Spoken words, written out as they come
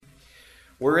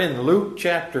We're in Luke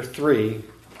chapter 3,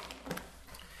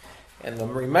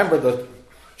 and remember the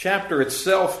chapter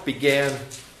itself began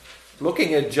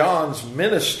looking at John's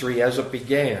ministry as it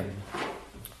began.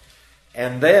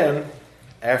 And then,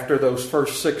 after those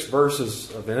first 6 verses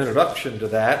of an introduction to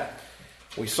that,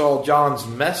 we saw John's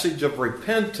message of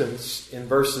repentance in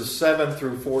verses 7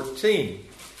 through 14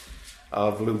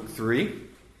 of Luke 3.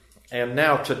 And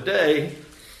now today,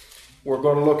 we're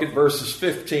going to look at verses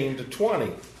 15 to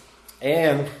 20.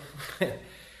 And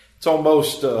it's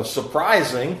almost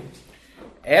surprising,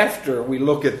 after we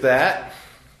look at that,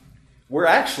 we're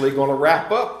actually going to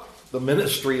wrap up the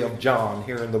ministry of John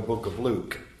here in the book of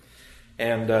Luke.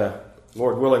 And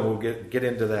Lord willing, we'll get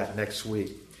into that next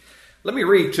week. Let me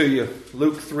read to you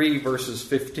Luke 3, verses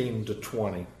 15 to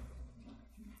 20.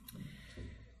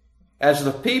 As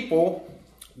the people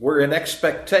were in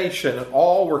expectation,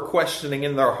 all were questioning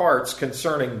in their hearts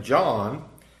concerning John,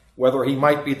 whether he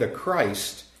might be the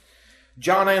Christ.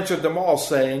 John answered them all,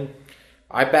 saying,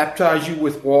 I baptize you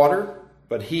with water,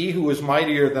 but he who is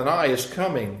mightier than I is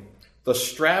coming, the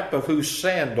strap of whose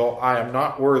sandal I am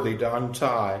not worthy to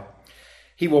untie.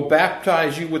 He will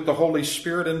baptize you with the Holy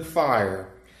Spirit and fire.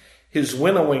 His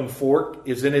winnowing fork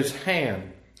is in his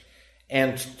hand,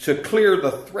 and to clear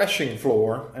the threshing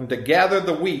floor, and to gather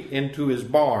the wheat into his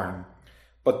barn.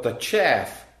 But the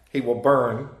chaff he will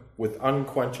burn with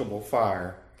unquenchable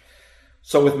fire.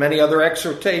 So with many other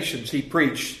exhortations he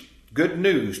preached good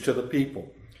news to the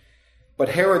people. But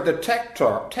Herod the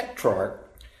Tetrarch,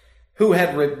 who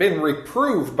had been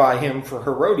reproved by him for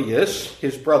Herodias,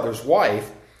 his brother's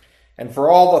wife, and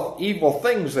for all the evil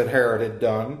things that Herod had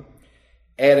done,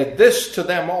 added this to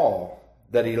them all,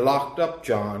 that he locked up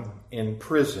John in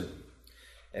prison.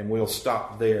 And we'll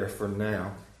stop there for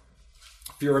now.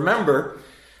 If you remember,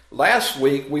 last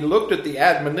week we looked at the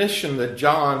admonition that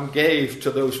John gave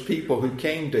to those people who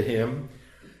came to him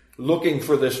looking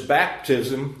for this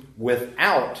baptism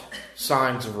without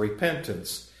signs of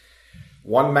repentance.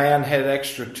 One man had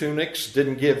extra tunics,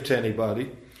 didn't give to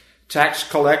anybody. Tax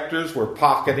collectors were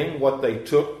pocketing what they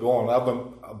took, going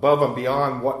above and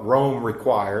beyond what Rome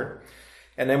required.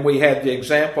 And then we had the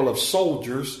example of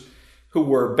soldiers who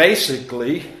were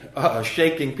basically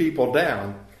shaking people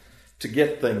down to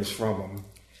get things from them.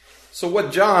 So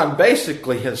what John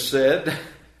basically has said,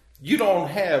 you don't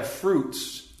have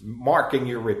fruits marking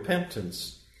your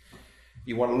repentance.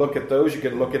 You want to look at those, you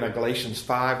can look in Galatians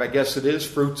 5, I guess it is,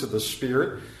 fruits of the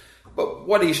Spirit. But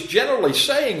what he's generally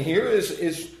saying here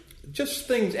is just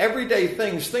things, everyday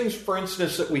things, for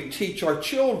instance, that we teach our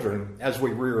children as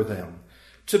we rear them.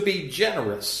 To be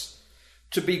generous,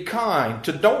 to be kind,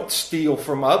 to don't steal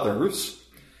from others,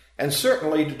 and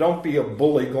certainly to don't be a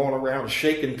bully going around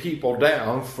shaking people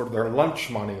down for their lunch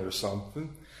money or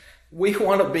something. We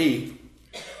want to be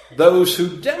those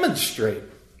who demonstrate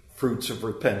fruits of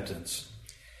repentance.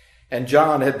 And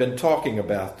John had been talking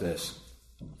about this.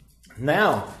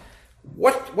 Now,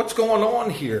 what's going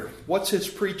on here? What's his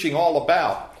preaching all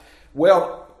about?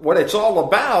 Well, what it's all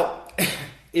about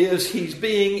is he's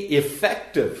being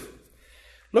effective.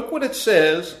 Look what it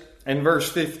says in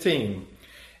verse 15.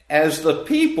 As the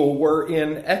people were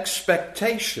in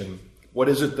expectation, what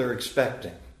is it they're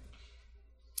expecting?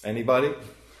 Anybody?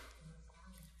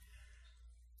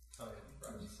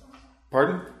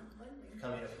 Pardon?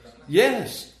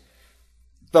 Yes.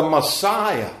 The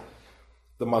Messiah.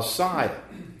 The Messiah.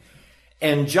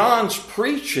 And John's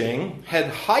preaching had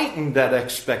heightened that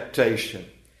expectation.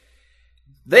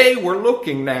 They were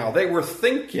looking now. They were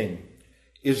thinking,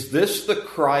 is this the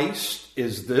Christ?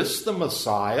 Is this the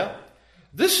Messiah?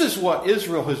 This is what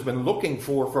Israel has been looking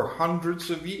for hundreds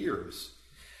of years.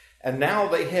 And now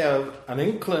they have an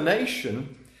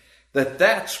inclination that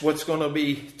that's what's going to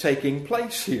be taking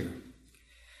place here.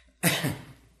 It's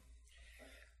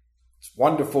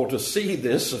wonderful to see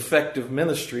this effective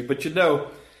ministry, but you know,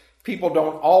 people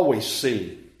don't always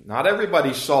see. Not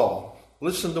everybody saw.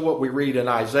 Listen to what we read in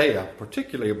Isaiah,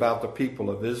 particularly about the people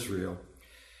of Israel.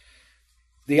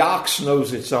 The ox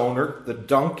knows its owner, the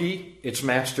donkey its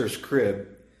master's crib,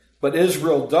 but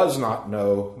Israel does not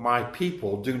know, my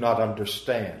people do not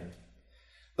understand.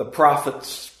 The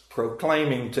prophets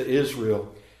proclaiming to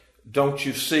Israel, don't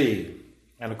you see?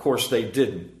 And of course they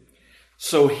didn't.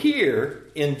 So here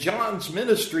in John's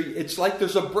ministry, it's like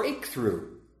there's a breakthrough.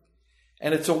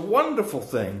 And it's a wonderful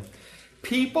thing.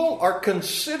 People are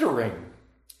considering,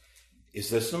 is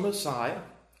this the Messiah?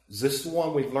 Is this the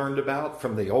one we've learned about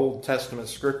from the Old Testament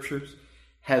scriptures?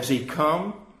 Has he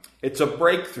come? It's a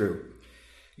breakthrough.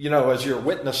 You know, as you're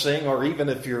witnessing, or even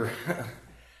if you're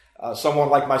someone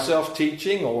like myself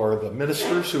teaching, or the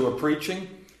ministers who are preaching,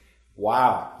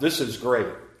 wow, this is great.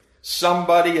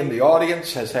 Somebody in the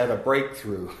audience has had a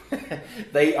breakthrough.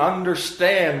 They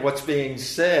understand what's being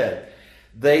said.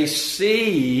 They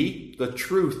see the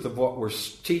truth of what we're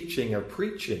teaching or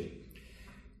preaching.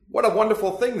 What a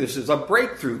wonderful thing this is, a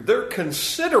breakthrough. They're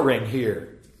considering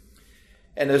here.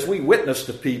 And as we witness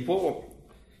to people,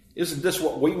 isn't this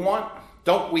what we want?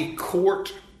 Don't we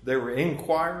court their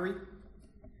inquiry?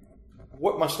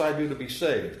 What must I do to be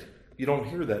saved? You don't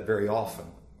hear that very often.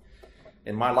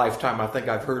 In my lifetime, I think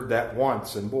I've heard that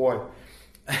once. And boy,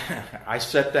 I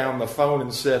set down the phone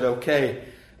and said, okay,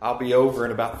 I'll be over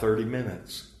in about 30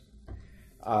 minutes.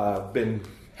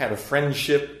 Had a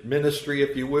friendship ministry,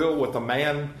 if you will, with a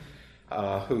man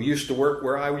who used to work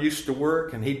where I used to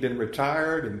work, and he'd been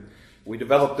retired, and we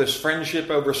developed this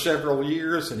friendship over several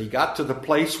years, and he got to the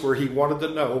place where he wanted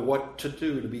to know what to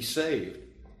do to be saved.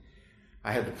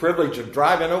 I had the privilege of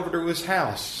driving over to his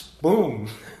house. Boom.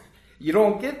 You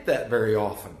don't get that very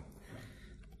often.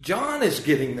 John is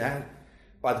getting that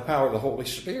by the power of the Holy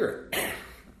Spirit.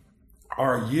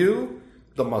 Are you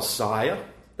the Messiah?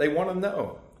 They want to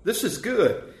know. This is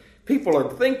good. People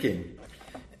are thinking.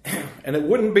 And it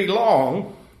wouldn't be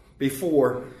long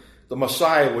before the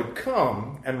Messiah would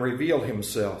come and reveal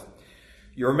himself.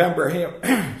 You remember him,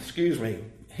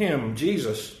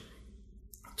 Jesus,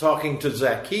 talking to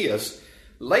Zacchaeus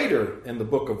later in the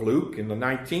book of Luke, in the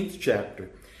 19th chapter.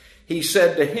 He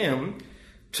said to him,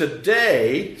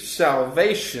 "Today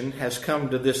salvation has come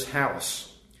to this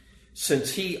house,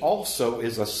 since he also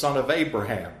is a son of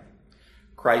Abraham."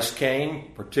 Christ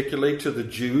came particularly to the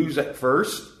Jews at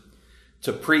first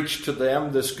to preach to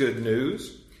them this good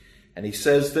news. And he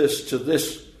says this to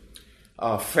this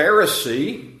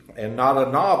Pharisee, and not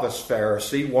a novice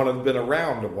Pharisee, one who had been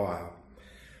around a while.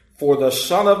 "For the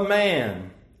Son of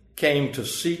Man came to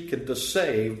seek and to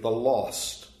save the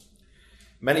lost."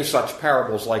 Many such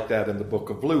parables like that in the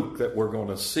book of Luke that we're going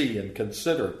to see and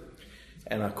consider.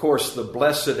 And of course, the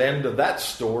blessed end of that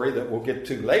story that we'll get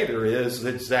to later is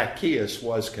that Zacchaeus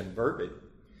was converted.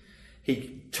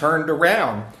 He turned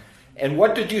around. And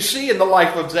what did you see in the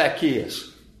life of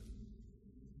Zacchaeus?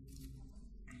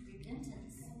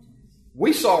 Repentance.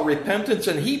 We saw repentance,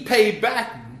 and he paid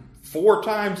back 4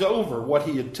 times over what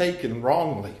he had taken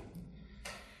wrongly.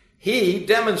 He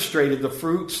demonstrated the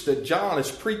fruits that John is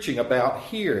preaching about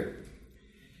here.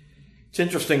 It's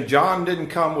interesting, John didn't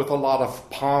come with a lot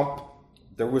of pomp.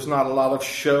 There was not a lot of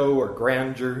show or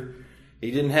grandeur.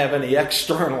 He didn't have any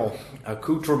external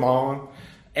accoutrement,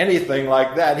 anything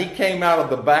like that. He came out of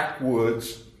the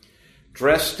backwoods,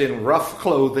 dressed in rough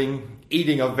clothing,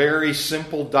 eating a very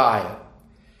simple diet.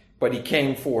 But he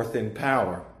came forth in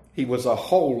power. He was a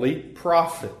holy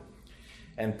prophet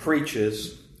and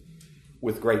preaches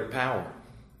with great power.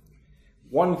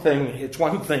 It's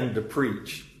one thing to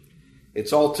preach.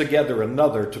 It's altogether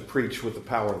another to preach with the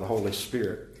power of the Holy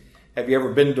Spirit. Have you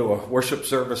ever been to a worship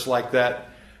service like that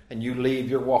and you leave,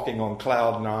 you're walking on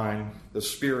cloud 9. The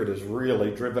Spirit has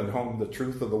really driven home the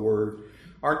truth of the Word.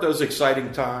 Aren't those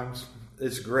exciting times?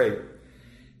 It's great.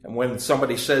 And when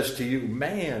somebody says to you,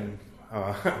 "Man,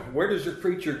 where does your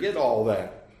preacher get all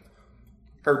that?"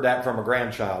 Heard that from a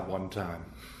grandchild one time.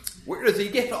 Where does he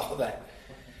get all that?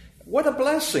 What a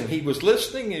blessing. He was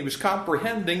listening, he was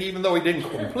comprehending, even though he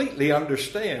didn't completely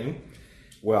understand.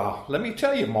 Well, let me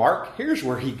tell you, Mark, here's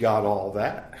where he got all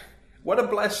that. What a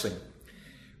blessing.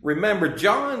 Remember,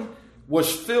 John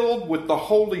was filled with the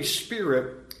Holy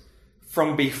Spirit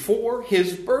from before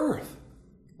his birth.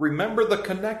 Remember the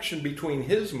connection between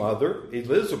his mother,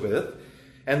 Elizabeth,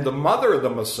 and the mother of the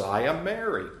Messiah,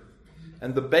 Mary.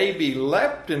 And the baby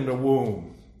leapt in the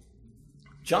womb.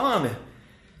 John,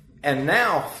 and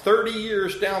now 30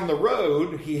 years down the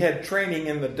road, he had training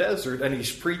in the desert, and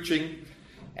he's preaching,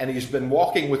 and he's been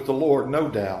walking with the Lord, no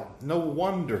doubt. No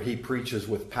wonder he preaches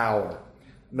with power.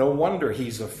 No wonder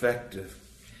he's effective.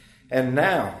 And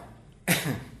now,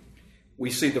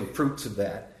 we see the fruits of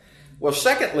that. Well,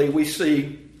 secondly, we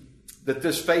see that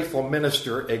this faithful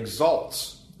minister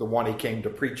exalts the one he came to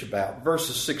preach about.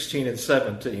 Verses 16 and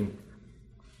 17.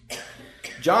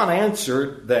 John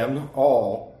answered them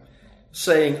all,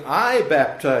 saying, "I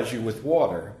baptize you with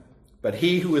water, but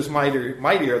he who is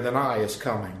mightier than I is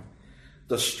coming,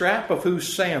 the strap of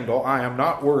whose sandal I am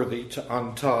not worthy to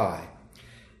untie.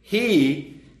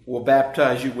 He will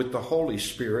baptize you with the Holy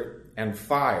Spirit and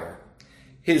fire.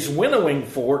 His winnowing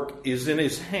fork is in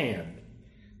his hand,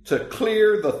 to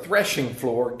clear the threshing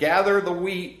floor, gather the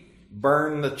wheat,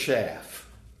 burn the chaff."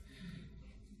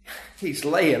 He's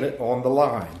laying it on the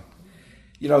line.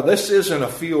 You know, this isn't a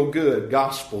feel-good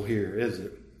gospel here, is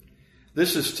it?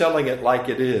 This is telling it like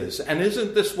it is. And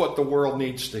isn't this what the world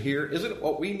needs to hear? Isn't it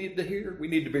what we need to hear? We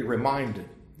need to be reminded.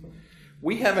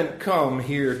 We haven't come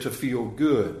here to feel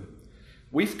good.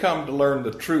 We've come to learn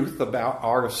the truth about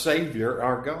our Savior,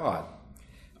 our God.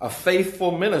 A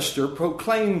faithful minister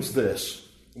proclaims this.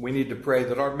 We need to pray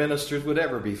that our ministers would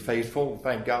ever be faithful.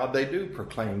 Thank God they do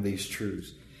proclaim these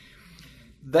truths.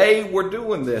 They were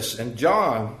doing this, and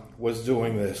John was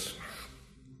doing this.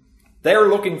 They're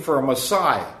looking for a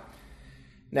Messiah.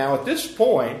 Now, at this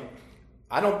point,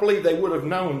 I don't believe they would have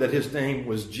known that his name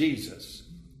was Jesus.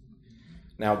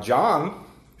 Now, John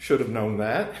should have known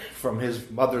that from his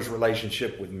mother's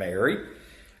relationship with Mary,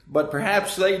 but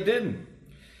perhaps they didn't.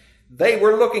 They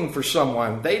were looking for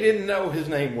someone. They didn't know his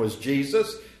name was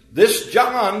Jesus. This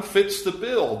John fits the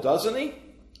bill, doesn't he?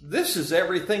 This is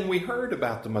everything we heard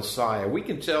about the Messiah. We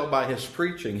can tell by his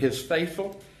preaching, his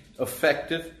faithful,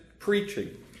 effective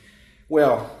preaching.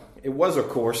 Well, it was, of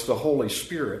course, the Holy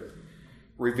Spirit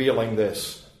revealing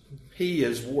this. He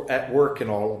is at work in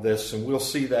all of this, and we'll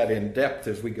see that in depth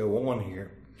as we go on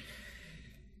here.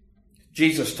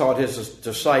 Jesus taught his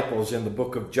disciples in the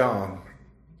book of John,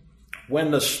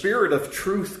 when the Spirit of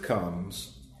truth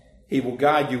comes, he will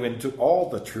guide you into all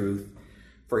the truth,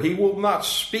 for he will not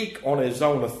speak on his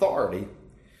own authority,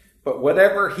 but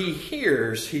whatever he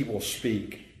hears, he will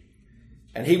speak.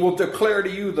 And he will declare to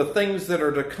you the things that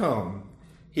are to come.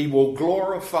 He will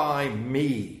glorify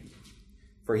me,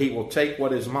 for he will take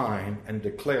what is mine and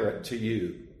declare it to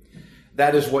you.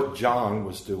 That is what John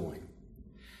was doing.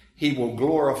 He will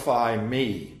glorify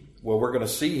me. Well, we're going to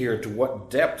see here to what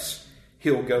depths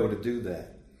he'll go to do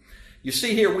that. You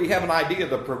see here we have an idea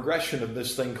of the progression of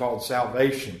this thing called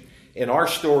salvation. In our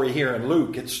story here in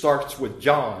Luke, it starts with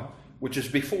John, which is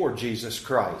before Jesus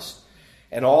Christ,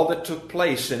 and all that took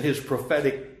place in his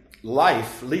prophetic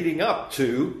life leading up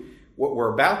to what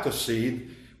we're about to see.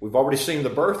 We've already seen the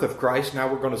birth of Christ. Now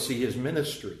we're going to see his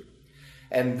ministry.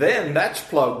 And then that's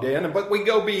plugged in, but we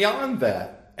go beyond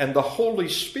that. And the Holy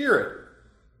Spirit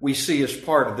we see as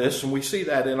part of this, and we see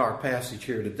that in our passage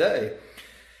here today.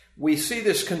 We see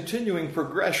this continuing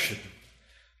progression.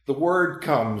 The Word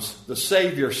comes, the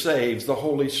Savior saves, the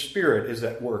Holy Spirit is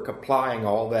at work applying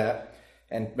all that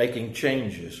and making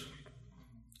changes.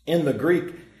 In the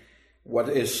Greek, what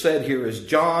is said here is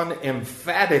John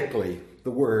emphatically,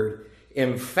 the word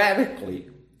emphatically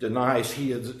denies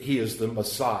he is the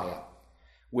Messiah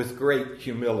with great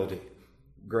humility.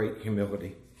 Great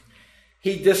humility.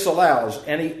 He disallows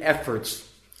any efforts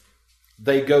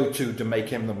they go to make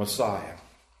him the Messiah.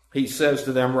 He says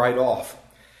to them right off,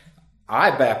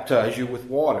 I baptize you with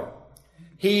water.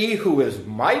 He who is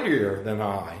mightier than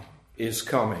I is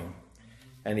coming.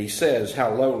 And he says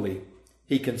how lowly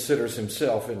he considers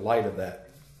himself in light of that.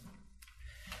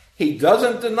 He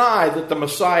doesn't deny that the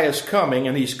Messiah is coming,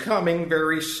 and he's coming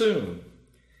very soon.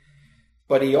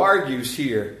 But he argues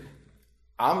here,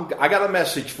 I got a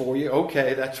message for you.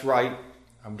 Okay, that's right.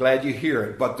 I'm glad you hear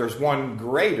it. But there's one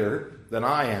greater than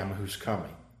I am who's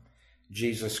coming.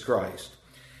 Jesus Christ.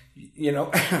 You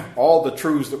know, all the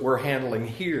truths that we're handling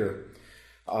here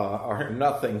are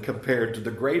nothing compared to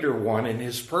the greater one in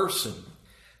his person.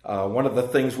 One of the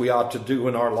things we ought to do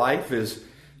in our life is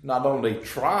not only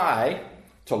try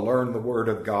to learn the Word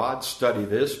of God, study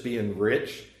this, be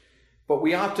enriched, but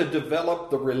we ought to develop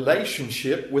the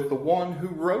relationship with the one who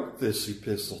wrote this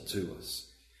epistle to us.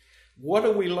 What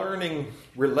are we learning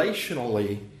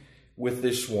relationally with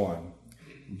this one?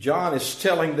 John is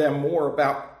telling them more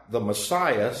about the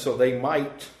Messiah so they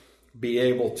might be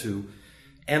able to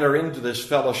enter into this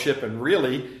fellowship and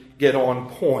really get on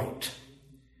point.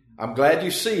 I'm glad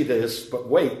you see this, but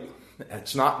wait,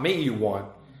 it's not me you want.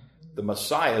 The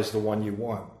Messiah is the one you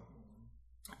want.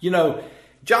 You know,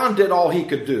 John did all he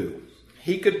could do.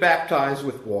 He could baptize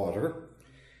with water.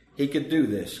 He could do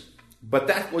this. But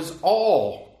that was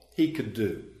all he could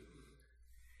do.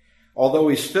 Although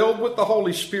he's filled with the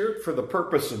Holy Spirit for the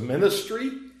purpose of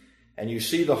ministry, and you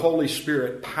see the Holy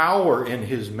Spirit power in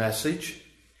his message,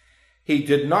 he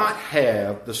did not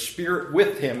have the Spirit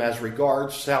with him as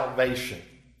regards salvation.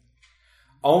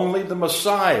 Only the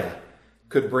Messiah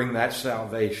could bring that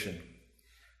salvation.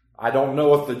 I don't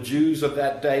know if the Jews of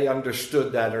that day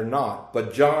understood that or not,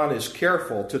 but John is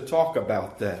careful to talk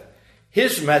about that.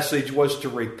 His message was to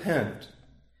repent.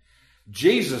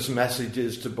 Jesus' message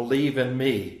is to believe in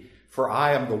me, for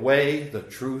I am the way, the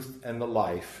truth, and the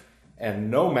life,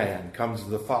 and no man comes to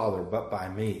the Father but by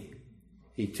me.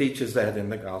 He teaches that in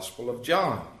the Gospel of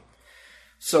John.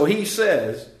 So he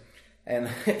says, and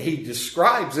he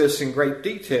describes this in great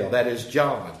detail, that is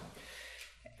John,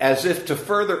 as if to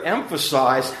further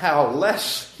emphasize how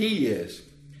less he is.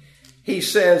 He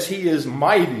says he is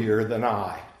mightier than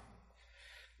I.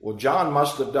 Well, John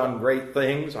must have done great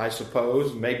things, I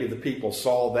suppose. Maybe the people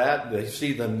saw that. They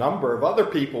see the number of other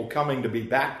people coming to be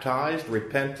baptized,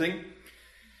 repenting.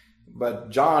 But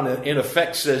John, in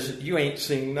effect, says, you ain't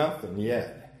seen nothing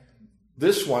yet.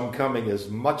 This one coming is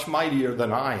much mightier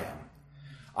than I am.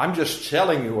 I'm just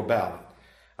telling you about it.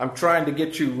 I'm trying to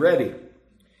get you ready.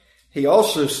 He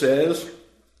also says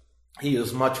he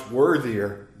is much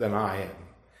worthier than I am.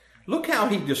 Look how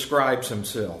he describes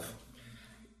himself.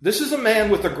 This is a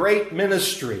man with a great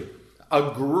ministry,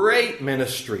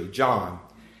 John.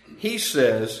 He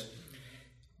says,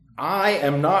 I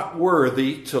am not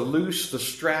worthy to loose the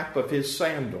strap of his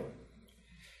sandal.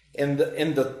 In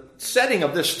the setting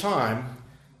of this time,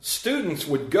 students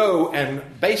would go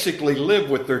and basically live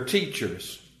with their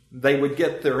teachers. They would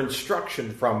get their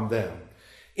instruction from them.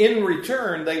 In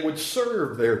return, they would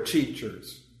serve their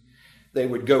teachers. They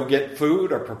would go get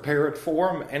food or prepare it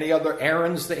for them, any other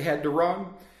errands they had to run.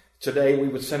 Today, we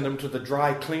would send them to the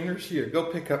dry cleaners. Here, go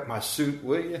pick up my suit,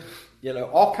 will you? You know,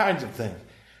 all kinds of things.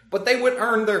 But they would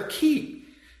earn their keep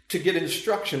to get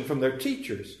instruction from their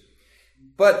teachers.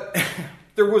 But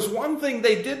there was one thing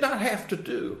they did not have to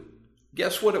do.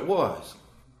 Guess what it was?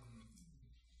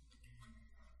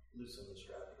 Loosen the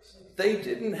strap. They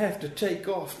didn't have to take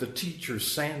off the teacher's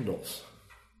sandals.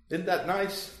 Isn't that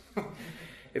nice?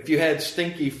 If you had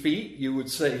stinky feet, you would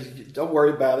say, don't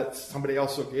worry about it. Somebody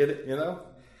else will get it, you know.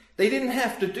 They didn't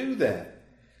have to do that.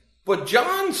 But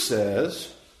John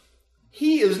says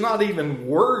he is not even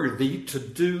worthy to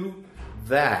do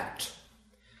that.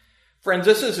 Friends,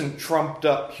 this isn't trumped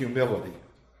up humility.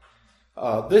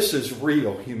 This is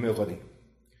real humility.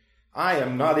 I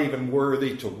am not even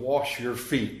worthy to wash your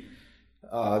feet.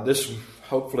 This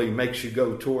hopefully makes you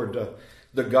go toward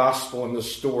the gospel and the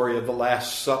story of the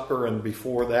Last Supper, and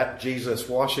before that, Jesus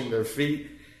washing their feet.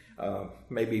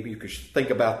 Maybe you could think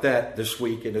about that this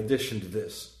week in addition to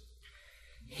this.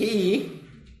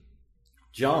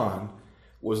 John,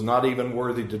 was not even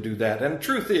worthy to do that. And the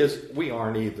truth is, we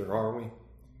aren't either, are we?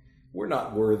 We're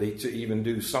not worthy to even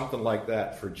do something like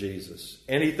that for Jesus.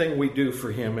 Anything we do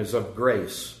for him is of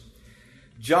grace.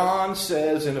 John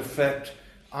says, in effect,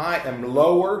 I am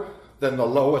lower than the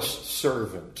lowest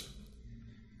servant.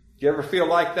 Do you ever feel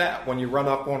like that when you run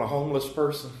up on a homeless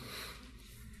person?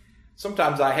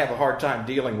 Sometimes I have a hard time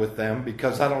dealing with them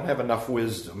because I don't have enough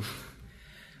wisdom.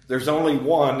 There's only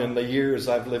one in the years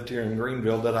I've lived here in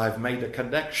Greenville that I've made a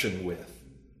connection with.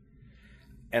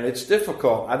 And it's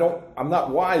difficult. I'm not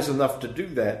wise enough to do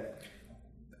that.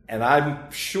 And I'm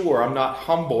sure I'm not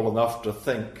humble enough to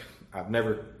think. I've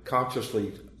never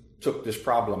consciously took this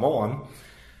problem on.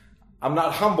 I'm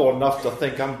not humble enough to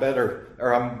think I'm better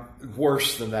or I'm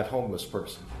worse than that homeless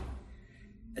person.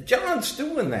 John's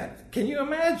doing that. Can you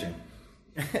imagine?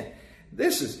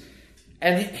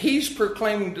 And he's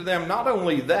proclaiming to them not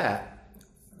only that,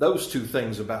 those two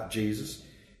things about Jesus,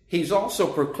 he's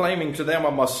also proclaiming to them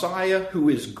a Messiah who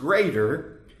is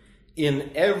greater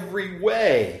in every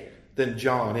way than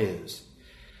John is.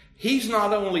 He's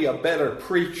not only a better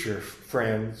preacher,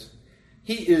 friends,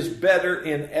 he is better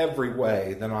in every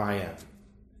way than I am.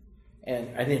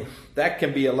 And I think that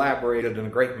can be elaborated in a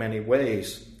great many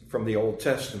ways from the Old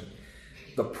Testament.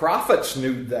 The prophets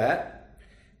knew that.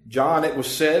 John, it was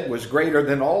said, was greater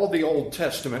than all the Old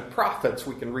Testament prophets.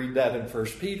 We can read that in 1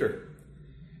 Peter.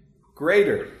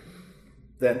 Greater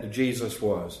than Jesus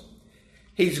was.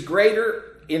 He's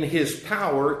greater in his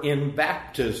power in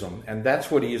baptism, and that's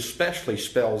what he especially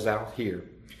spells out here.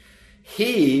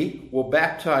 He will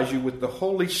baptize you with the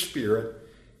Holy Spirit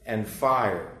and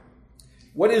fire.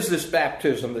 What is this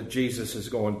baptism that Jesus is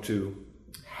going to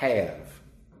have?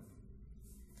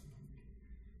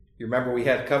 You remember we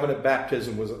had covenant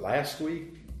baptism, was it last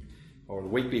week or the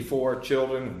week before,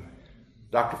 children?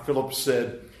 Dr. Phillips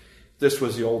said, this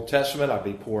was the Old Testament, I'd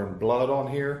be pouring blood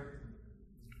on here.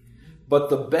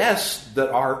 But the best that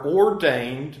our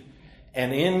ordained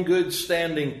and in good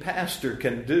standing pastor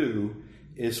can do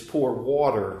is pour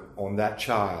water on that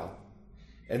child.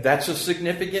 And that's a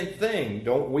significant thing.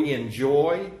 Don't we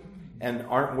enjoy and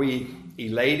aren't we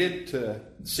elated to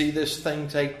see this thing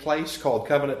take place called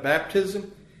covenant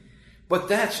baptism? But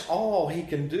that's all he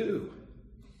can do.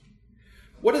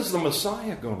 What is the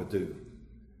Messiah going to do?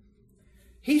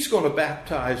 He's going to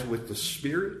baptize with the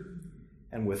Spirit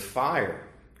and with fire.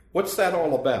 What's that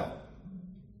all about?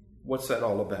 What's that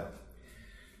all about?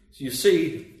 So you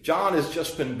see, John has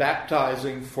just been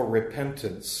baptizing for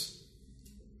repentance.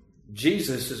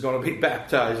 Jesus is going to be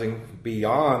baptizing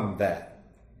beyond that.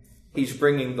 He's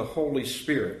bringing the Holy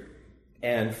Spirit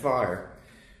and fire.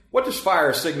 What does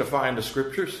fire signify in the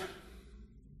Scriptures?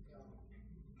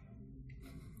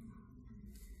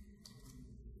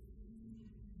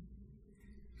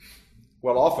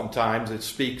 Well, oftentimes it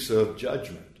speaks of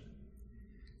judgment.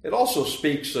 It also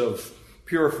speaks of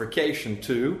purification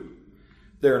too.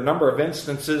 There are a number of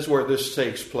instances where this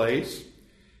takes place.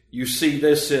 You see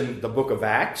this in the book of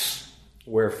Acts,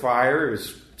 where fire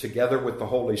is together with the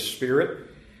Holy Spirit.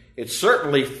 It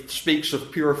certainly speaks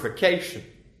of purification.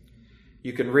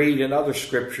 You can read in other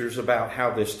scriptures about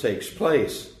how this takes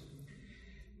place.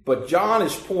 But John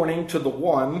is pointing to the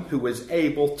one who is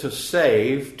able to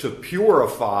save, to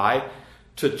purify,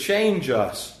 to change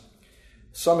us.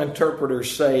 Some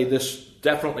interpreters say this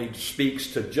definitely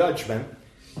speaks to judgment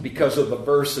because of the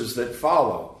verses that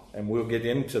follow, and we'll get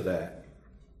into that.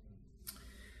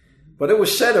 But it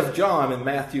was said of John in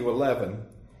Matthew 11,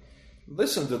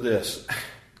 listen to this.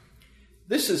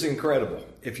 This is incredible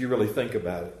if you really think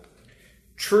about it.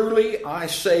 Truly I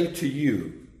say to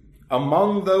you,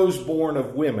 among those born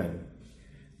of women,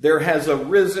 there has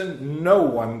arisen no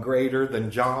one greater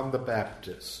than John the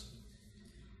Baptist.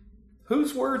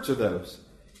 Whose words are those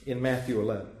in Matthew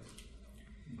 11?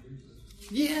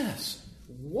 Yes.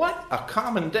 What a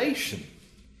commendation.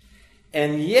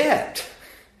 And yet,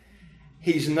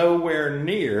 he's nowhere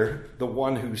near the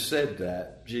one who said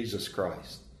that, Jesus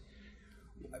Christ.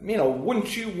 You know,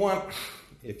 wouldn't you want,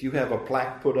 if you have a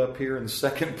plaque put up here in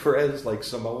Second Pres like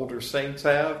some older saints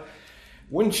have,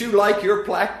 wouldn't you like your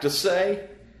plaque to say,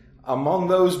 among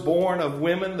those born of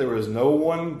women, there is no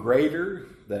one greater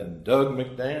than Doug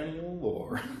McDaniel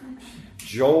or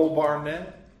Joel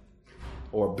Barnett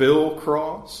or Bill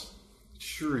Cross?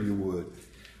 Sure you would.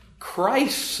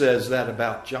 Christ says that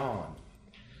about John.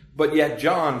 But yet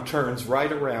John turns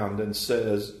right around and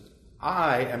says,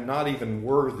 I am not even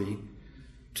worthy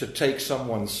to take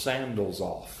someone's sandals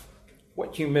off.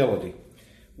 What humility.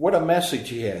 What a message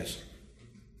he has.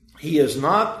 He is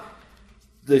not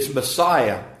this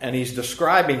Messiah, and he's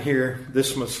describing here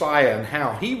this Messiah and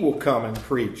how he will come and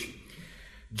preach.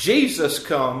 Jesus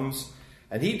comes,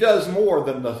 and he does more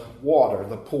than the water,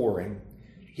 the pouring.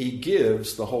 He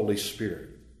gives the Holy Spirit.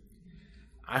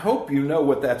 I hope you know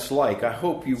what that's like. I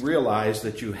hope you realize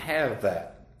that you have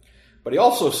that. But he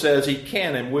also says he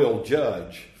can and will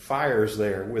judge. Fire's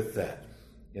there with that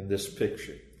in this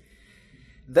picture.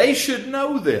 They should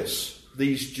know this,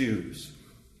 these Jews.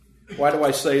 Why do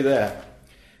I say that?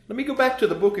 Let me go back to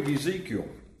the book of Ezekiel.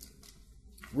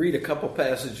 Read a couple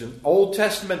passages. An Old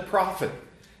Testament prophet.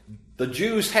 The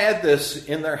Jews had this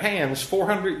in their hands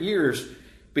 400 years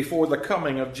before the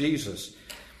coming of Jesus.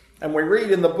 And we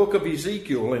read in the book of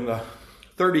Ezekiel in the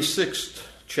 36th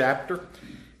chapter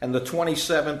and the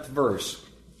 27th verse.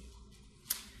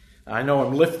 I know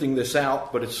I'm lifting this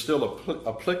out, but it's still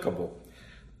applicable.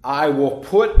 I will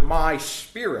put my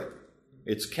Spirit,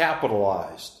 it's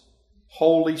capitalized,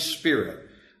 Holy Spirit.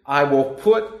 I will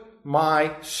put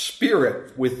my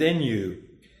Spirit within you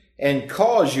and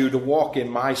cause you to walk in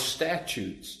my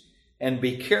statutes and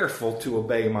be careful to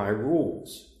obey my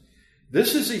rules.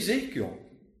 This is Ezekiel.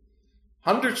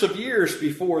 Hundreds of years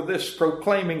before this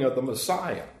proclaiming of the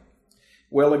Messiah.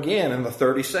 Well, again, in the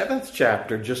 37th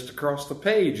chapter, just across the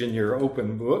page in your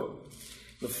open book,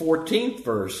 the 14th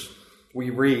verse,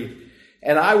 we read,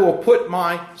 and I will put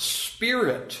my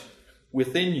Spirit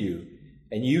within you,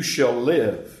 and you shall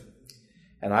live,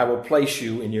 and I will place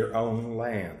you in your own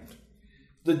land.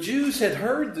 The Jews had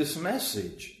heard this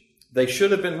message. They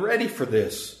should have been ready for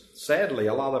this. Sadly,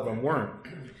 a lot of them weren't.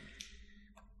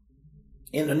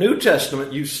 In the New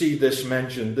Testament, you see this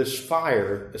mentioned, this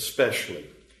fire especially.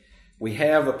 We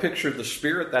have a picture of the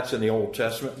Spirit, that's in the Old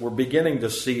Testament. We're beginning to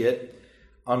see it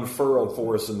unfurled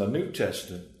for us in the New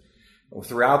Testament.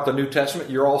 Throughout the New Testament,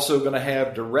 you're also going to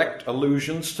have direct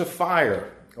allusions to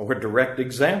fire, or direct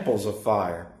examples of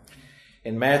fire.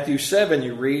 In Matthew 7,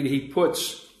 you read, he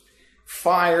puts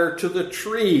fire to the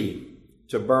tree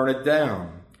to burn it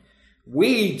down.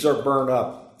 Weeds are burned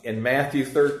up in Matthew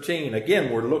 13.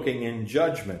 Again, we're looking in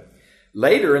judgment.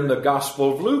 Later in the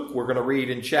Gospel of Luke, we're going to read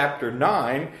in chapter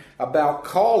 9 about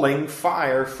calling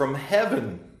fire from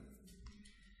heaven.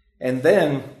 And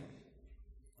then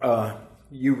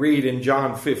you read in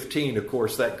John 15, of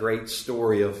course, that great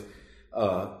story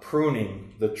of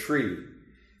pruning the tree.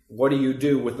 What do you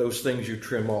do with those things you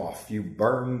trim off? You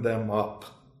burn them up.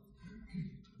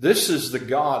 This is the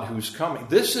God who's coming.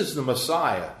 This is the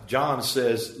Messiah. John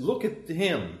says, look at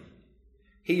him.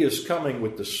 He is coming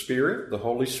with the Spirit, the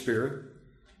Holy Spirit.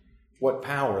 What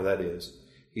power that is.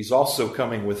 He's also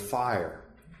coming with fire.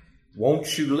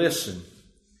 Won't you listen?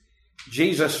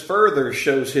 Jesus further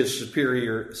shows his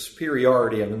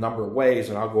superiority in a number of ways,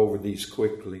 and I'll go over these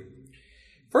quickly.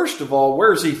 First of all,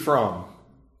 where's he from?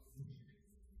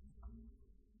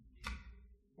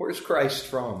 Where's Christ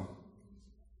from?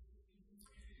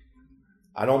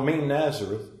 I don't mean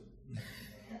Nazareth.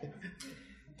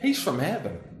 He's from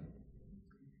heaven.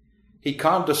 He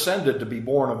condescended to be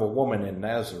born of a woman in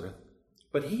Nazareth,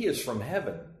 but he is from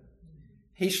heaven.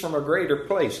 He's from a greater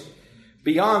place.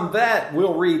 Beyond that,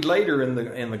 we'll read later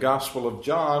in the Gospel of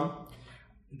John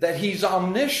that he's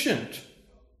omniscient.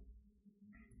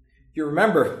 You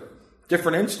remember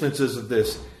different instances of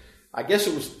this. I guess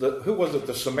it was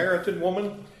the Samaritan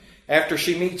woman? After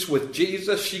she meets with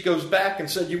Jesus, she goes back and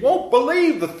said, "You won't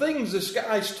believe the things this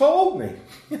guy's told me."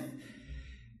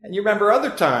 And you remember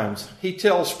other times he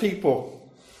tells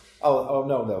people,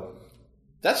 no,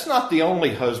 that's not the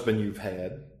only husband you've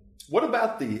had. What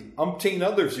about the umpteen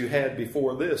others you had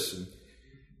before this? And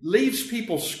leaves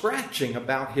people scratching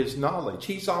about his knowledge.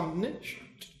 He's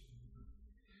omniscient.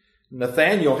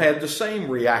 Nathanael had the same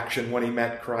reaction when he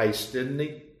met Christ, didn't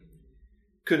he?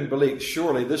 Couldn't believe,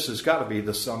 surely this has got to be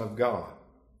the Son of God.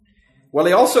 Well,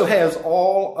 he also has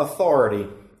all authority.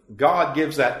 God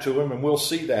gives that to him, and we'll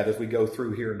see that as we go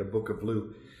through here in the book of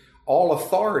Luke. All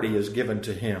authority is given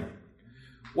to him.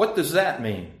 What does that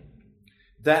mean?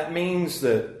 That means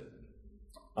that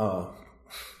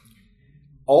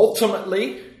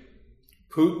ultimately,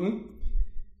 Putin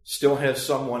still has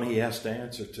someone he has to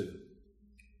answer to.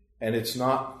 And it's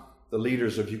not the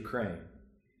leaders of Ukraine.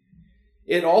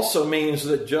 It also means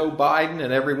that Joe Biden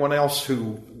and everyone else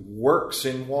who works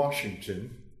in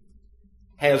Washington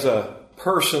has a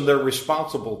person they're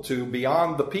responsible to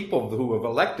beyond the people who have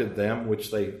elected them,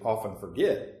 which they often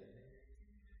forget.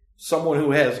 Someone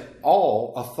who has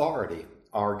all authority,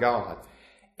 our God.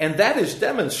 And that is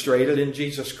demonstrated in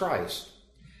Jesus Christ.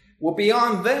 Well,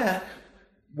 beyond that,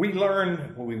 we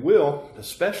will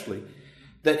especially,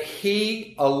 that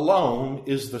he alone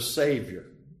is the Savior.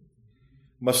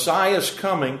 Messiah's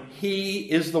coming.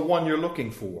 He is the one you're looking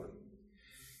for.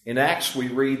 In Acts we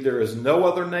read, "There is no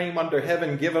other name under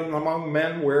heaven given among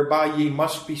men whereby ye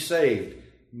must be saved."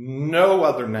 No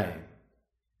other name.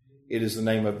 It is the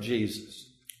name of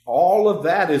Jesus. All of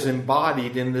that is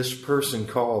embodied in this person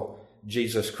called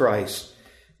Jesus Christ.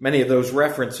 Many of those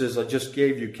references I just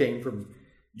gave you came from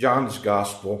John's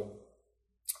Gospel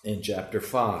in chapter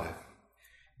 5.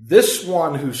 This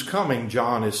one who's coming,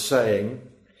 John is saying,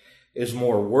 is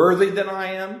more worthy than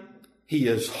I am. He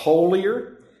is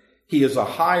holier. He is a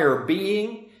higher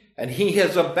being. And he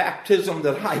has a baptism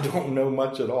that I don't know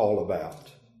much at all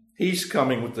about. He's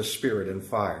coming with the Spirit and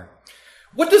fire.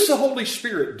 What does the Holy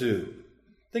Spirit do?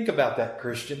 Think about that,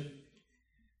 Christian.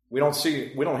 We don't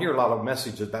hear a lot of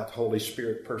messages about the Holy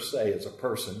Spirit per se as a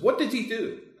person. What did he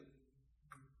do?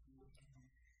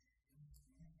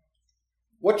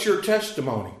 What's your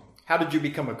testimony? How did you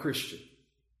become a Christian?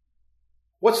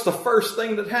 What's the first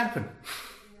thing that happened?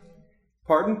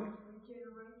 Pardon?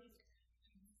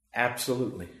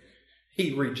 Absolutely.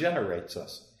 He regenerates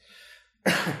us.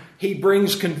 He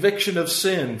brings conviction of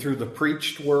sin through the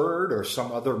preached word or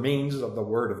some other means of the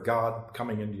word of God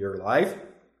coming into your life.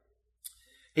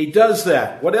 He does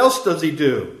that. What else does he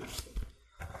do?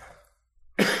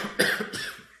 I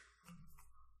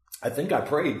think I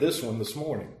prayed this one this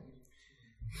morning.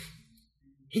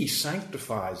 He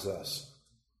sanctifies us.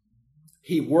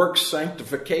 He works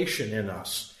sanctification in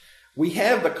us. We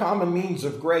have the common means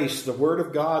of grace, the Word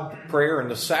of God, prayer, and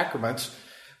the sacraments,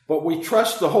 but we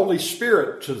trust the Holy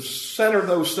Spirit to center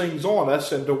those things on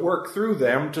us and to work through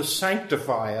them to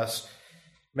sanctify us,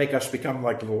 make us become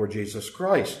like the Lord Jesus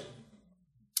Christ.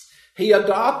 He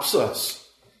adopts us.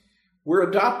 We're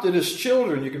adopted as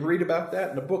children. You can read about that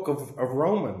in the book of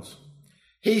Romans.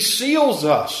 He seals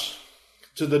us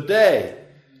to the day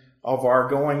of our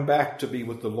going back to be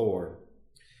with the Lord.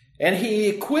 And he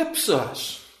equips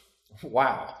us.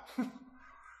 Wow.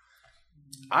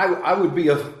 I would be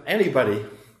anybody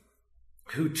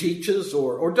who teaches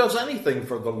or does anything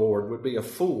for the Lord would be a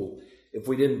fool if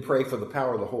we didn't pray for the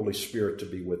power of the Holy Spirit to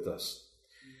be with us.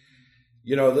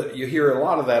 You know, you hear a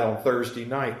lot of that on Thursday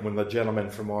night when the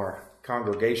gentlemen from our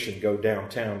congregation go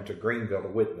downtown to Greenville to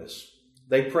witness.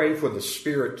 They pray for the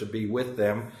Spirit to be with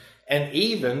them and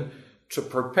even to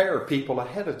prepare people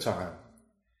ahead of time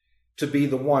to be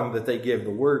the one that they give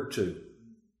the word to.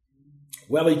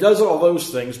 Well, he does all those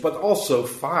things, but also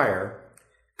fire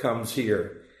comes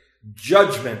here.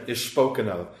 Judgment is spoken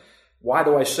of. Why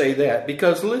do I say that?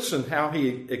 Because listen how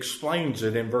he explains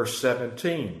it in verse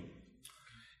 17.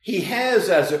 He has,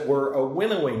 as it were, a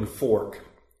winnowing fork.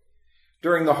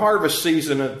 During the harvest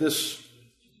season of this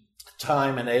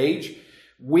time and age,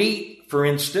 wheat, for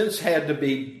instance, had to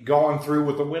be gone through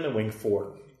with a winnowing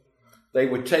fork. They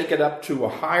would take it up to a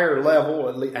higher level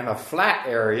and a flat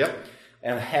area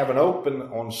and have it open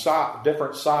on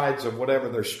different sides of whatever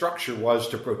their structure was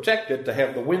to protect it, to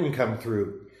have the wind come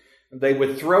through. They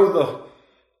would throw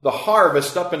the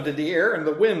harvest up into the air, and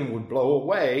the wind would blow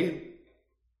away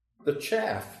the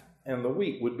chaff, and the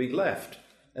wheat would be left.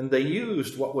 And they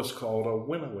used what was called a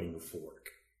winnowing fork.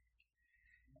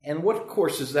 And what, of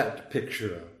course, is that a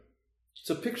picture of? It's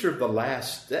a picture of the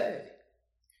last day,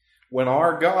 when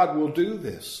our God will do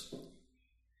this.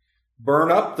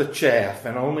 Burn up the chaff,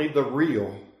 and only the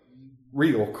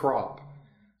real crop,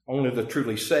 only the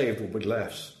truly saved will be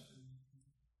left.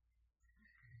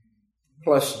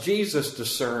 Plus, Jesus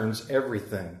discerns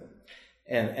everything,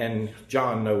 and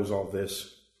John knows all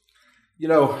this. You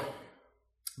know,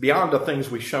 beyond the things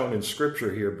we've shown in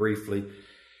Scripture here briefly,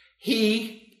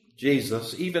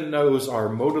 Jesus, even knows our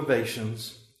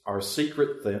motivations, our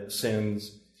secret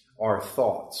sins, our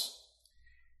thoughts.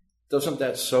 Doesn't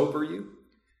that sober you?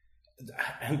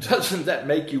 And doesn't that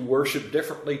make you worship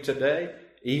differently today,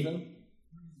 even?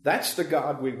 That's the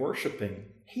God we worship in.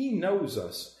 He knows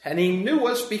us, and He knew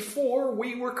us before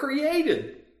we were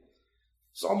created.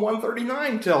 Psalm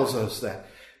 139 tells us that.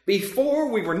 Before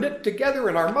we were knit together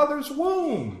in our mother's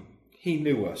womb, He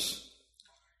knew us.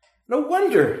 No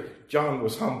wonder John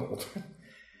was humbled.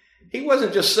 He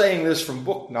wasn't just saying this from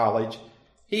book knowledge.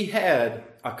 He had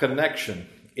a connection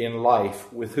in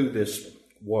life with who this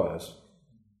was.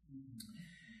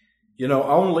 You know,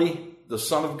 only the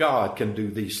Son of God can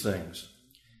do these things.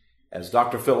 As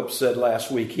Dr. Phillips said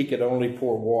last week, He could only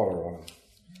pour water on them.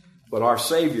 But our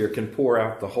Savior can pour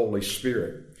out the Holy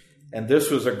Spirit. And this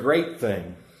was a great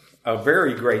thing, a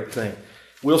very great thing.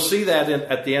 We'll see that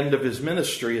at the end of His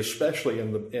ministry, especially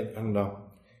in the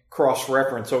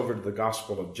cross-reference over to the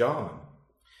Gospel of John.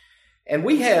 And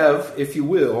we have, if you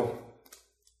will,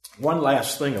 one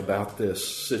last thing about this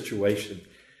situation.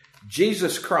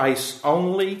 Jesus Christ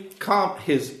only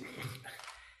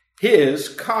his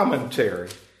commentary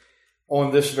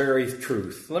on this very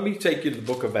truth. Let me take you to the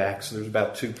book of Acts. There's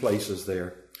about 2 places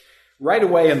there. Right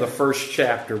away in the first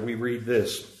chapter, we read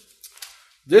this.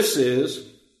 This is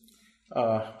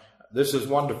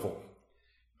wonderful.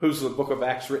 Who's the book of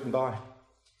Acts written by?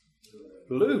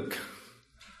 Luke.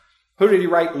 Who did he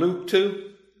write Luke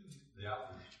to? Yeah.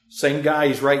 Same guy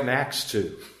he's writing Acts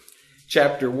to.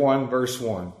 Chapter 1, verse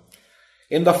 1.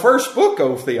 In the first book,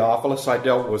 O Theophilus, I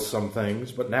dealt with some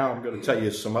things, but now I'm going to tell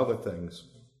you some other things.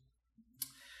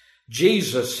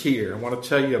 Jesus here, I want to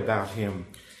tell you about Him.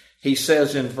 He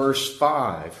says in verse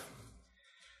 5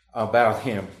 about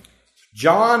Him,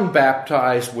 John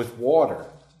baptized with water,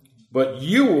 but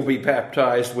you will be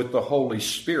baptized with the Holy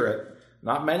Spirit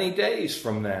not many days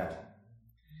from now.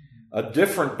 A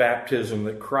different baptism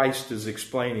that Christ is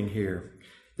explaining here.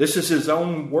 This is His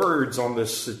own words on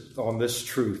this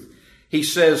truth. He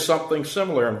says something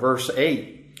similar in verse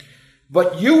 8.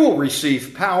 But you will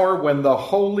receive power when the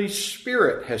Holy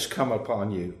Spirit has come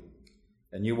upon you,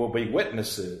 and you will be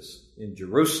witnesses in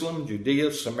Jerusalem,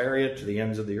 Judea, Samaria, to the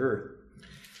ends of the earth.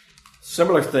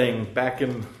 Similar thing back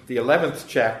in the 11th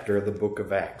chapter of the book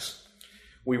of Acts.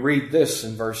 We read this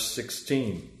in verse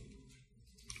 16.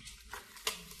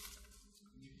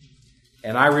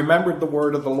 And I remembered the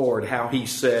word of the Lord, how He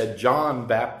said, John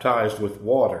baptized with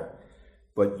water,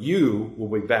 but you will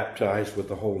be baptized with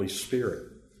the Holy Spirit.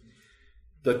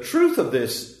 The truth of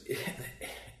this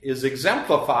is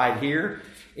exemplified here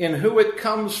in who it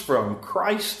comes from.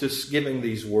 Christ is giving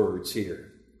these words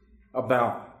here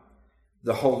about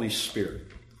the Holy Spirit.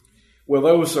 Well,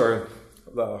 those are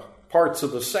the parts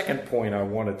of the second point I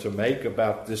wanted to make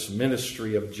about this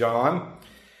ministry of John,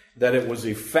 that it was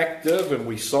effective, and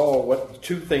we saw what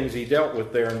 2 things he dealt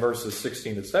with there in verses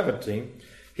 16 and 17.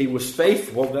 He was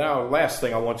faithful. Now, the last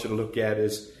thing I want you to look at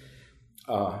is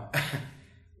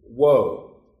woe.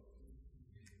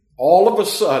 All of a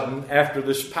sudden, after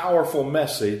this powerful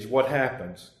message, what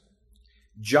happens?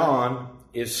 John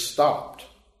is stopped.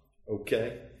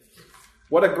 Okay?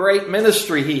 What a great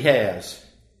ministry he has.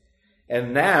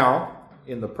 And now,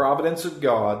 in the providence of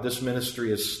God, this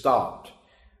ministry is stopped.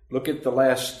 Look at the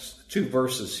last 2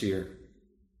 verses here.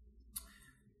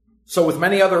 So with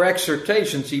many other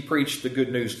exhortations, he preached the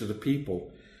good news to the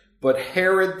people. But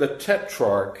Herod the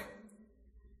Tetrarch,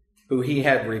 who he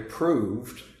had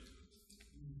reproved,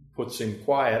 puts him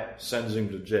quiet, sends him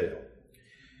to jail.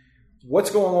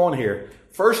 What's going on here?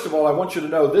 First of all, I want you to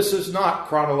know this is not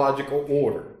chronological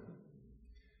order.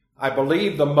 I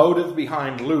believe the motive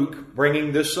behind Luke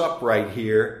bringing this up right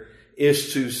here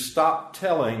is to stop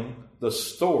telling the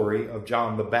story of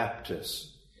John the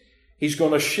Baptist. He's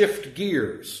going to shift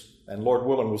gears, and Lord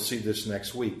willing, we'll see this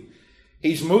next week.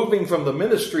 He's moving from the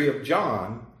ministry of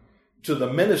John to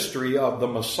the ministry of the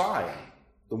Messiah,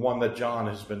 the one that John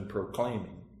has been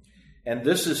proclaiming. And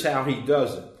this is how he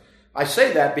does it. I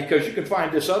say that because you can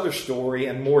find this other story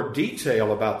and more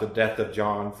detail about the death of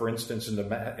John, for instance, in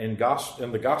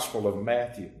the Gospel of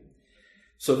Matthew.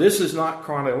 So this is not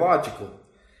chronological.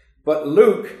 But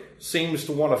Luke seems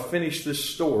to want to finish this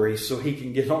story so he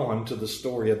can get on to the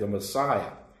story of the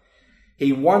Messiah.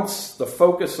 He wants the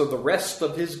focus of the rest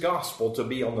of his gospel to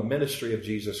be on the ministry of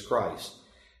Jesus Christ.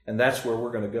 And that's where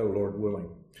we're going to go, Lord willing.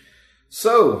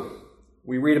 So,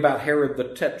 we read about Herod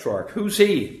the Tetrarch. Who's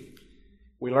he?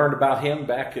 We learned about him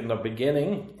back in the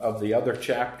beginning of the other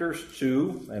chapters,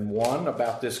 2 and 1,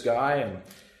 about this guy, and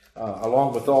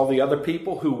along with all the other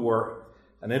people who were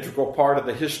an integral part of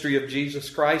the history of Jesus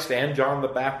Christ and John the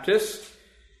Baptist.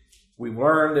 We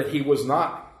learned that he was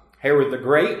not Herod the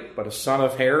Great, but a son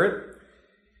of Herod.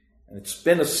 And it's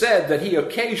been said that he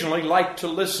occasionally liked to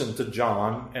listen to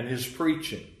John and his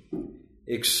preaching,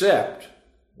 except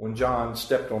when John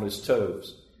stepped on his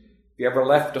toes. Have you ever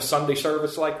left a Sunday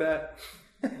service like that?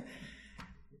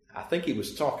 I think he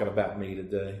was talking about me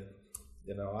today.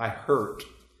 I hurt.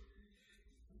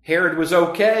 Herod was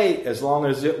okay as long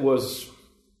as it was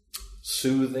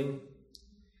soothing,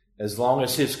 as long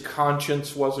as his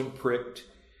conscience wasn't pricked.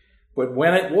 But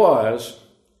when it was,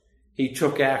 he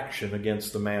took action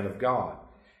against the man of God.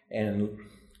 And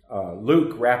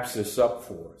Luke wraps this up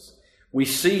for us. We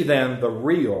see then the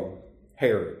real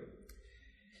Herod.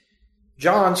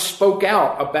 John spoke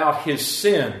out about his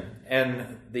sin,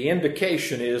 and the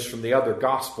indication is from the other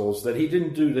Gospels that he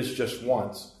didn't do this just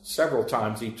once. Several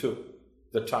times he took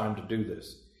the time to do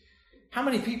this. How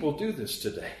many people do this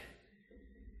today?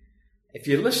 If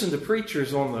you listen to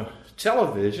preachers on the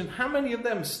television, how many of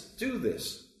them do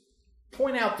this?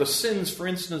 Point out the sins, for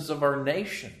instance, of our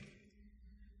nation,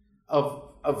 of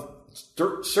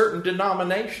certain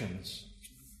denominations,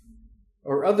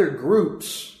 or other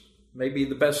groups. Maybe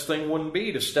the best thing wouldn't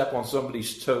be to step on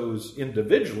somebody's toes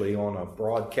individually on a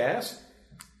broadcast.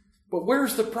 But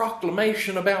where's the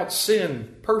proclamation about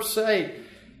sin per se?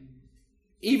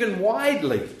 Even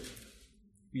widely,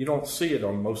 you don't see it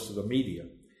on most of the media.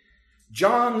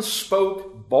 John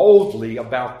spoke boldly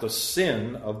about the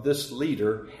sin of this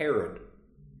leader, Herod.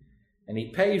 And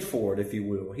he paid for it, if you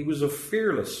will. He was a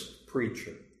fearless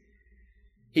preacher.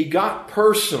 He got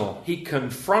personal. He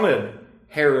confronted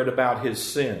Herod about his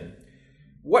sin.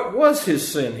 What was his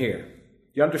sin here?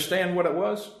 You understand what it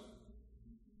was?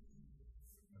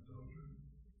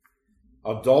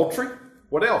 Adultery.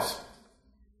 What else?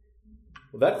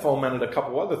 Well, that fomented a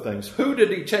couple other things. Who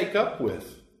did he take up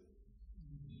with?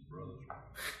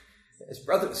 His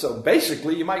brother. So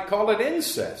basically, you might call it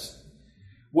incest.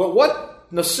 Well, what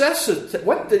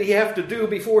did he have to do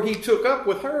before he took up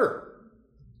with her?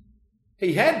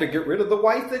 He had to get rid of the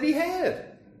wife that he had.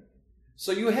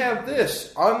 So you have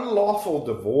this unlawful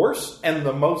divorce, and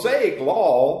the Mosaic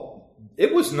law,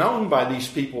 it was known by these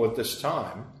people at this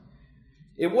time.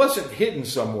 It wasn't hidden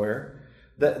somewhere.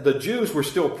 The Jews were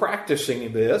still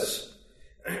practicing this.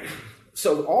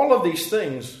 So all of these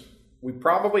things, we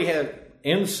probably had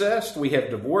incest, we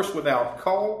have divorce without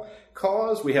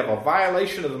cause, we have a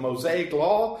violation of the Mosaic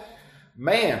law.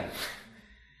 Man,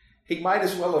 he might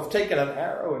as well have taken an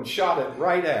arrow and shot it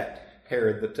right at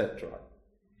Herod the Tetrarch.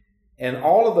 And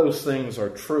all of those things are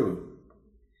true.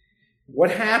 What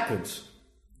happens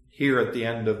here at the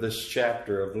end of this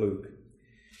chapter of Luke?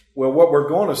 Well, what we're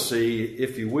going to see,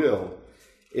 if you will,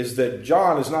 is that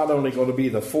John is not only going to be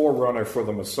the forerunner for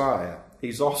the Messiah,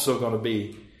 he's also going to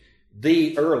be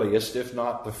the earliest, if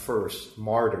not the first,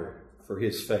 martyr for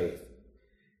his faith.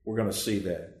 We're going to see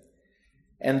that.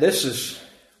 And this is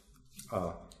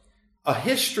a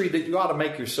history that you ought to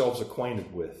make yourselves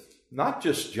acquainted with. Not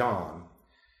just John.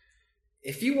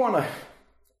 If you want to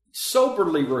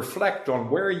soberly reflect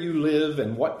on where you live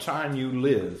and what time you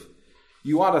live,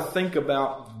 you ought to think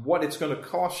about what it's going to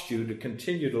cost you to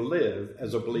continue to live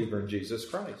as a believer in Jesus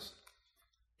Christ.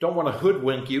 Don't want to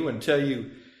hoodwink you and tell you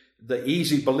the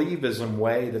easy believism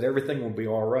way that everything will be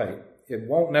all right. It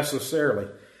won't necessarily.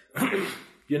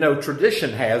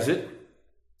 Tradition has it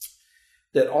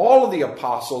that all of the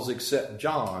apostles except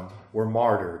John were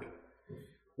martyred.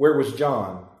 Where was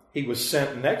John? He was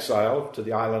sent in exile to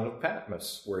the island of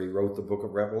Patmos, where he wrote the book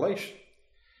of Revelation.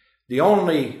 The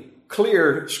only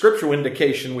clear scriptural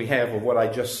indication we have of what I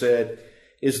just said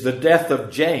is the death of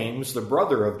James, the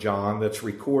brother of John, that's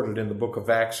recorded in the book of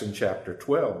Acts in chapter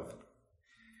 12.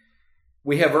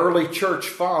 We have early church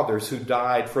fathers who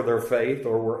died for their faith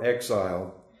or were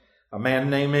exiled. A man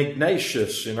named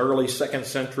Ignatius in early 2nd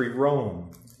century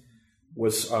Rome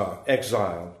was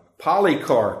exiled.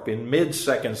 Polycarp in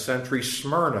mid-2nd century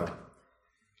Smyrna.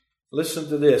 Listen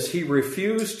to this. He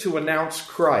refused to announce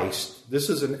Christ. This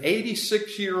is an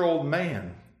 86-year-old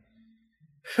man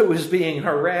who is being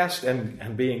harassed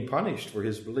and being punished for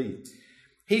his belief.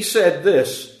 He said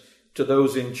this to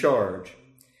those in charge: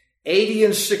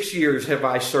 86 years have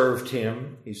I served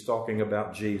him. He's talking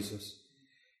about Jesus.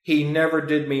 He never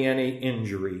did me any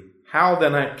injury. How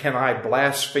then can I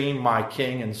blaspheme my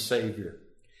King and Savior?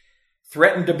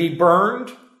 Threatened to be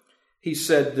burned? He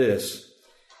said this: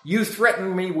 you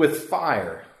threaten me with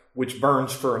fire, which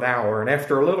burns for an hour, and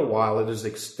after a little while it is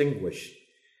extinguished,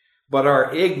 but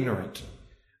are ignorant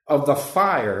of the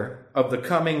fire of the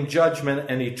coming judgment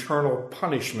and eternal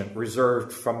punishment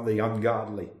reserved from the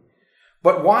ungodly.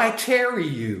 But why tarry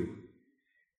you?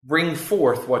 Bring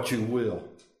forth what you will.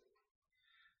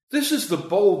 This is the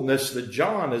boldness that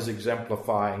John is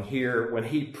exemplifying here when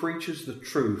he preaches the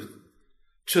truth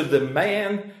to the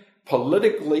man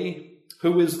politically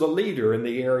who is the leader in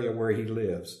the area where he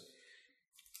lives.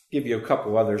 I'll give you a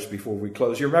couple others before we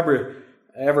close. You remember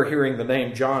ever hearing the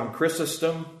name John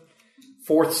Chrysostom?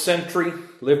 4th century,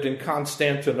 lived in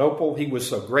Constantinople. He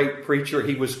was a great preacher.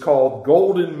 He was called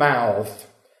Golden Mouth.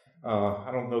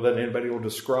 I don't know that anybody will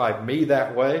describe me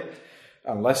that way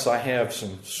unless I have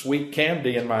some sweet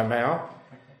candy in my mouth.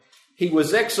 He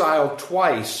was exiled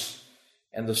twice,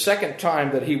 and the second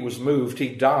time that he was moved, he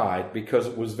died because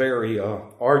it was very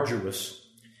arduous.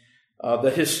 The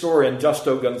historian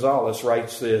Justo Gonzalez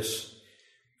writes this: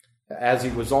 as he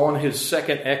was on his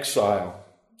second exile,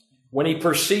 when he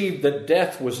perceived that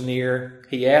death was near,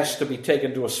 he asked to be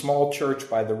taken to a small church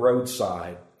by the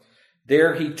roadside.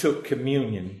 There he took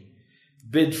communion,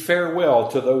 bid farewell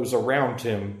to those around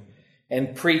him,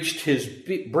 and preached his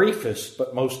briefest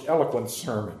but most eloquent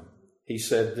sermon. He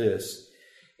said this: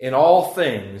 in all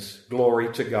things,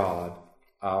 glory to God.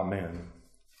 Amen.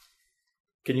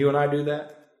 Can you and I do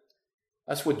that?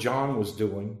 That's what John was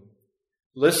doing.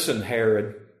 Listen,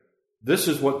 Herod, this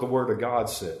is what the Word of God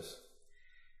says.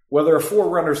 Well, there are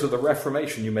forerunners of the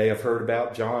Reformation you may have heard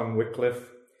about: John Wycliffe,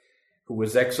 who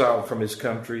was exiled from his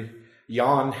country;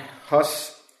 Jan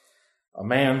Hus, a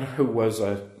man who was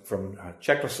from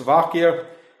Czechoslovakia,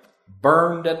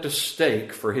 burned at the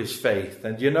stake for his faith.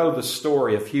 And you know the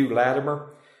story of Hugh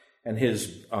Latimer and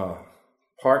his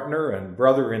partner and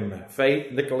brother in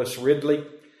faith, Nicholas Ridley,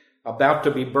 about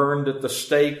to be burned at the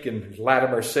stake. And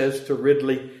Latimer says to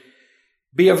Ridley,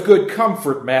 "Be of good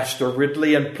comfort, Master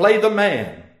Ridley, and play the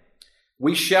man.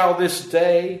 We shall this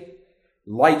day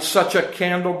light such a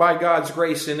candle by God's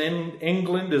grace in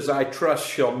England as I trust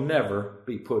shall never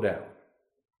be put out."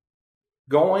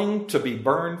 Going to be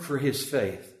burned for his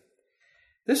faith.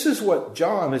 This is what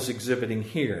John is exhibiting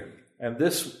here. And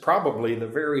this probably the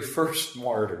very first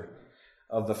martyr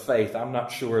of the faith. I'm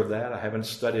not sure of that. I haven't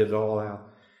studied it all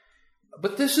out.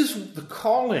 But this is the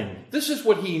calling. This is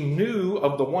what he knew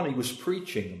of the one he was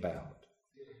preaching about.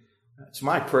 It's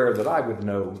my prayer that I would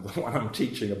know the one I'm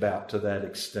teaching about to that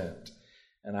extent.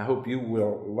 And I hope you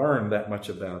will learn that much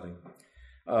about him.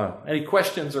 Any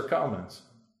questions or comments?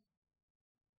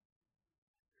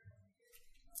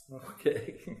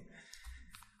 Okay.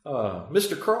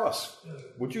 Mr. Cross,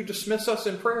 would you dismiss us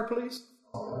in prayer, please?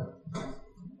 All right.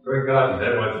 Great God and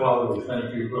Heavenly Father, we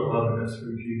thank you for loving us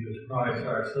through Jesus Christ,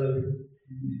 our Savior.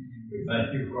 We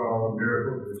thank you for all the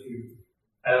miracles that you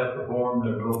have performed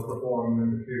and will perform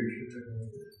in the future.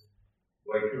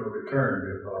 Wait your return,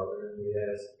 dear Father, and we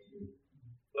ask that you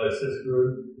bless this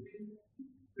group,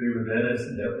 be within us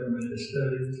and help them in their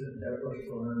studies, and help us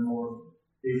to learn more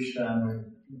each time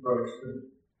we approach the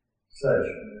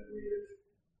session. And we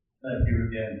thank you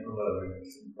again for loving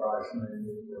us. In Christ's name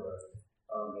we pray.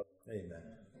 Amen. Amen.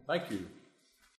 Thank you.